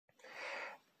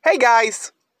Hey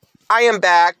guys, I am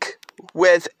back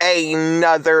with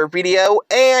another video,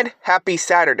 and happy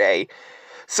Saturday.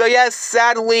 So yes,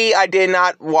 sadly I did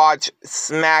not watch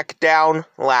SmackDown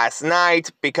last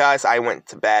night because I went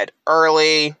to bed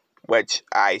early, which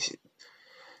I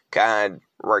kind of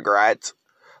regret.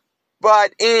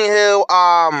 But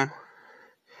anywho,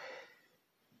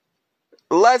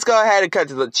 let's go ahead and cut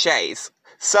to the chase.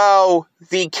 So,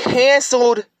 the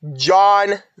canceled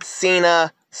John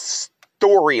Cena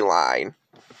storyline.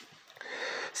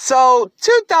 So,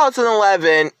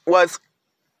 2011 was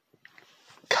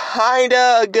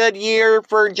kinda a good year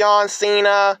for John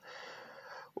Cena.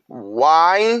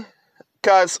 Why?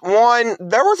 Because, one,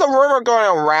 there was a rumor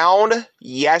going around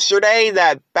yesterday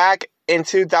that back in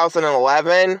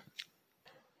 2011,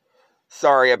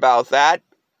 sorry about that.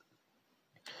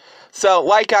 So,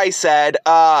 like I said,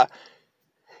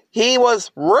 he was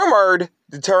rumored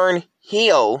to turn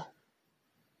heel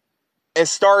and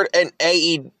start an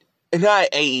not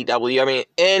AEW, I mean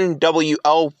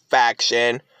NWO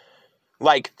faction,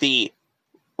 like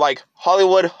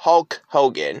Hollywood Hulk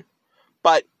Hogan.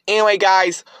 But anyway,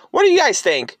 guys, what do you guys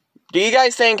think? Do you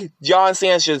guys think John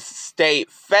Cena should stay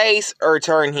face or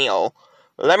turn heel?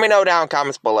 Let me know down in the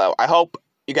comments below. I hope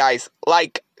you guys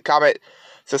like, comment,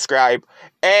 subscribe,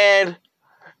 and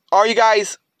are you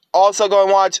guys also going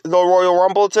to watch the Royal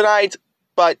Rumble tonight?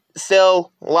 But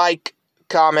still, like,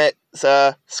 comment,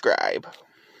 subscribe.